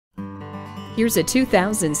Here's a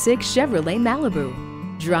 2006 Chevrolet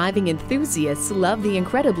Malibu. Driving enthusiasts love the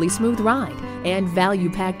incredibly smooth ride and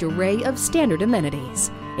value-packed array of standard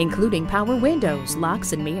amenities, including power windows,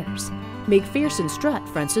 locks and mirrors, McPherson strut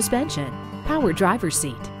front suspension, power driver's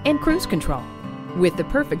seat, and cruise control. With the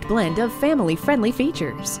perfect blend of family-friendly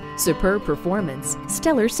features, superb performance,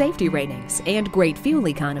 stellar safety ratings, and great fuel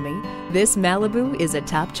economy, this Malibu is a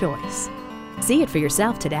top choice. See it for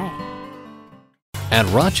yourself today. At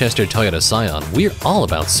Rochester Toyota Scion, we're all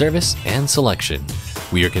about service and selection.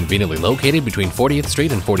 We are conveniently located between 40th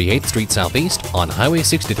Street and 48th Street Southeast on Highway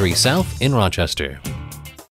 63 South in Rochester.